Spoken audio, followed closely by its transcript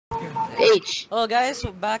H. Hello guys,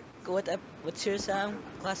 we're back with Serious Sam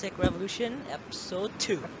Classic Revolution episode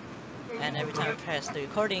 2. And every time I press the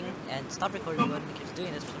recording and stop recording, it keeps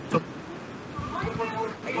doing this for some reason.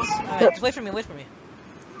 I guess. Alright, just wait for me.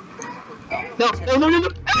 No.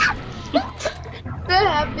 That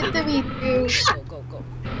happened to me too. Go.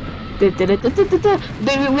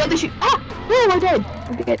 Then we have to shoot. Ah! Oh, I died.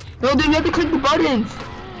 Okay. No, then we have to click the buttons.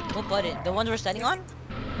 What button? The ones we're standing on?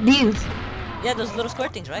 These. Yeah, those little square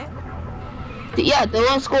things, right? Yeah, the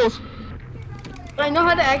one skulls. I know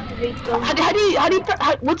how to activate them. How do you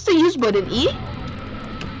what's the use button? E? I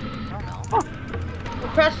don't know. I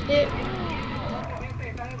pressed it.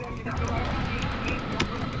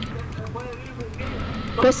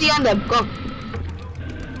 Press C on them. Go.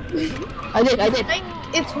 I did.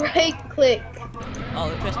 It's right click. Oh,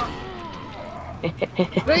 we pressed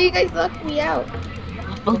E. Bro, you guys locked me out.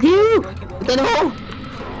 Fuck you! Get a hole!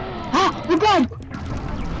 Ah! We're bad!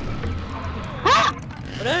 Ah!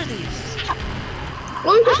 What are these?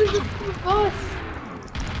 Oh, this is a boss.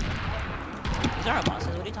 These aren't bosses,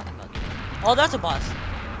 what are you talking about? Oh, that's a boss.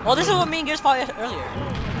 Oh, this is what me and Gears fought earlier.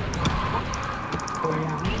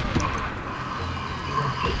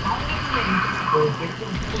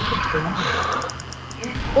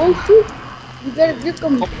 Oh shoot! You gotta get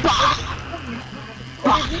them.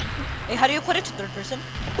 Hey, how do you put it to third person?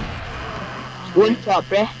 One shot,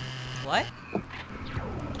 bruh. What?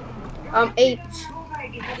 H.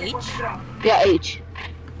 H? Yeah, H.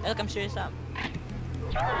 Hey, look, I'm Serious Sam.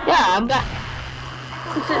 Yeah, I'm back.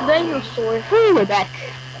 It's a dinosaur. Hey, we're back.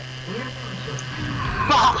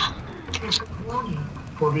 Bah!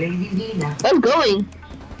 I'm going.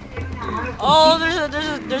 Oh,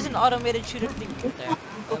 there's an automated shooter thing right there.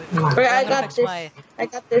 Wait, I got this. I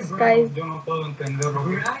got this, guys. Can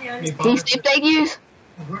you save that gears?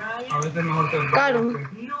 Got him.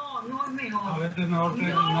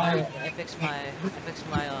 I fixed my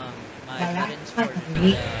buttons for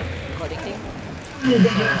the recording thing. So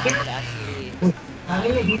I could actually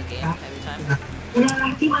play the game every time.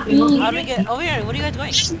 How do we get over here? What are you guys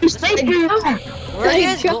going?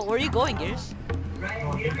 Where are you going, Gears? I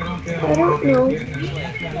don't know.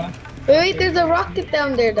 Wait, there's a rocket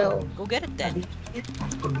down there though. Go get it then.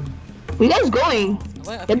 Where you guys going?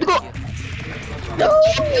 You have to go. No,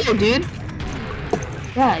 dude.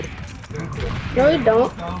 God. No, you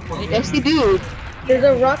don't. Yes, you do. There's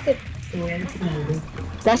a rocket.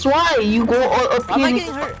 That's why you go up Why am I here.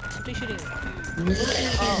 getting hurt? Something shooting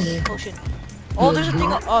me. Oh shit. Oh, there's a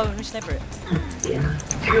thing. Oh, let me sniper it.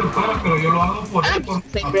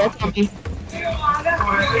 Sniper, that's on me. There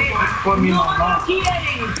we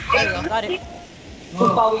go, got it.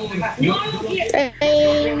 Hey,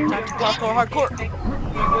 Time to hardcore.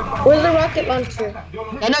 where's the rocket launcher?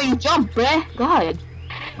 I know you jump, bruh. God.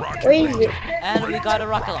 Where is it? And we got a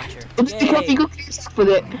rocket launcher. It's because you Yay. go for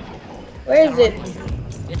it. Where is it?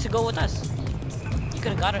 It's to go with us. You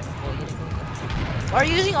could have got it. Well, you didn't go with us. Why are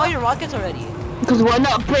you using all your rockets already? Because why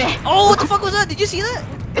not, bruh? Oh, what the fuck was that? Did you see that?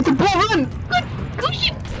 It's a ball run. Go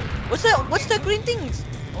shit. What's that? What's the green things?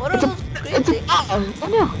 What are It's a, those green it's a things? boss. Oh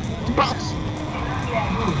no, it's a boss.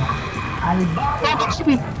 Oh, that should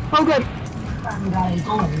be. Oh good.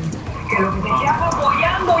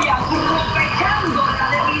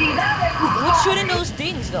 Who's shooting those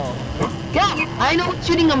things though? Yeah, I know what's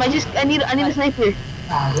shooting them. I need a sniper.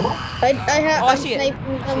 I have. Oh, I see it.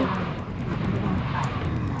 sniping them.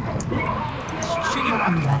 Shooting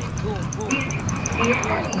rockets at it. Boom, boom.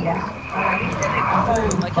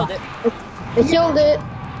 Boom, I killed it. I killed it.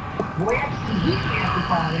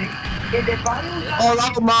 Oh,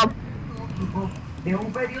 like a mob.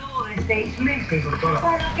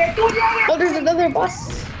 Oh, there's another boss.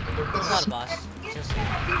 It's not a boss. It's just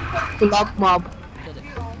The mob. killed it.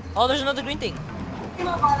 Oh, there's another green thing.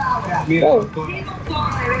 Oh,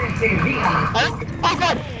 Oh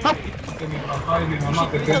god. Help.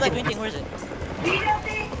 We killed that green thing. Where is it?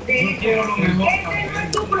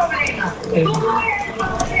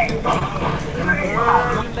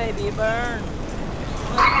 Burn, baby, burn.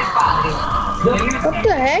 what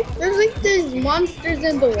the heck? There's like these monsters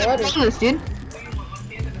in the water. This, dude.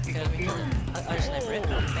 Okay, let me kill it. I'll just sniper it.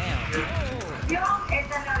 Bam.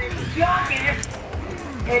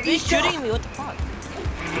 He's shooting me. What the fuck?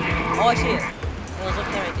 Oh, I see it. It was up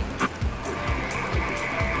there, I think.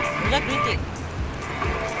 Where's that green thing?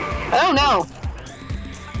 I don't know.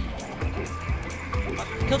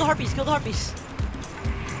 Kill the harpies. Kill the harpies.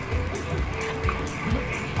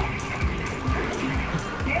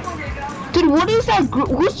 Dude, what is that?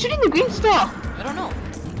 Who's shooting the green stuff? I don't know.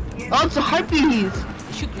 Oh, it's the harpies.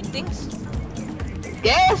 They shoot green things?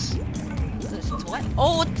 Yes. Since when?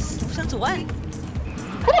 Oh, since when?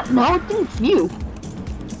 No, I think it's you.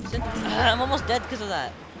 I'm almost dead because of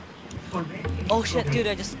that. Oh shit, dude!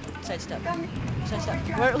 I just sidestepped.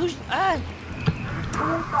 Where? Who's? Ah!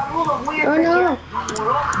 Oh no.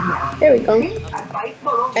 There we go.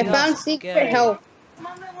 I found secret help.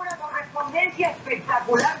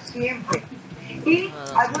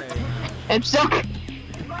 I'm stuck. Come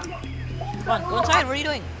on, go inside. What are you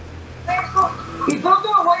doing? We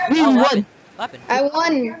Oh, won. What happened? I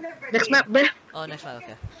won. Next map, bruh. Oh, next map.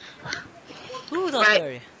 Okay. Ooh, that was Right.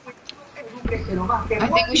 scary. I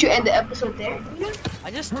think we should end the episode there.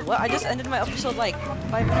 I just ended my episode like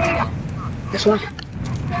 5 minutes ago. This one.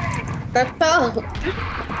 That's all.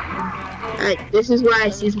 Alright, this is where I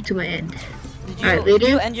see to my end. Alright, Did later.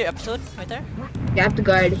 you end your episode right there? You have to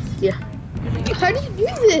guard. Yeah. You're leaving? How do you do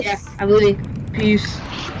this? Yeah, I'm leaving. Peace.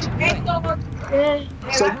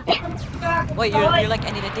 So, Wait, you're like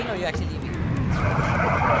ending the thing, or you're actually leaving?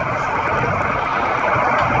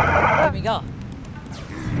 Let me go.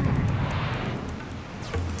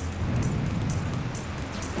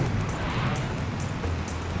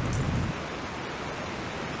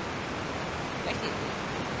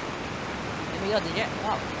 Let me go, did you?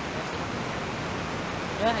 Wow.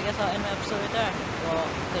 Yeah, I guess I'll end my episode right there. Well,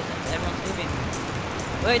 because everyone's leaving.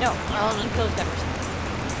 Wait, no. I'll kill this guy first.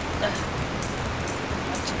 That's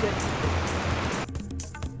good.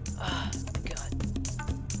 Oh, God.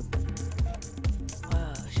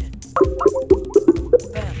 Oh, shit.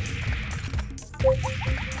 Bam.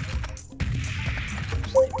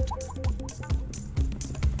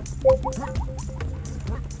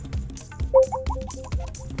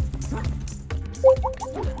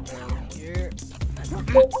 Here.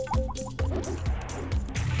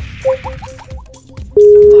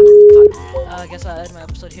 I guess I'll end my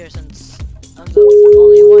episode here since I'm the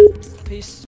only one. Peace.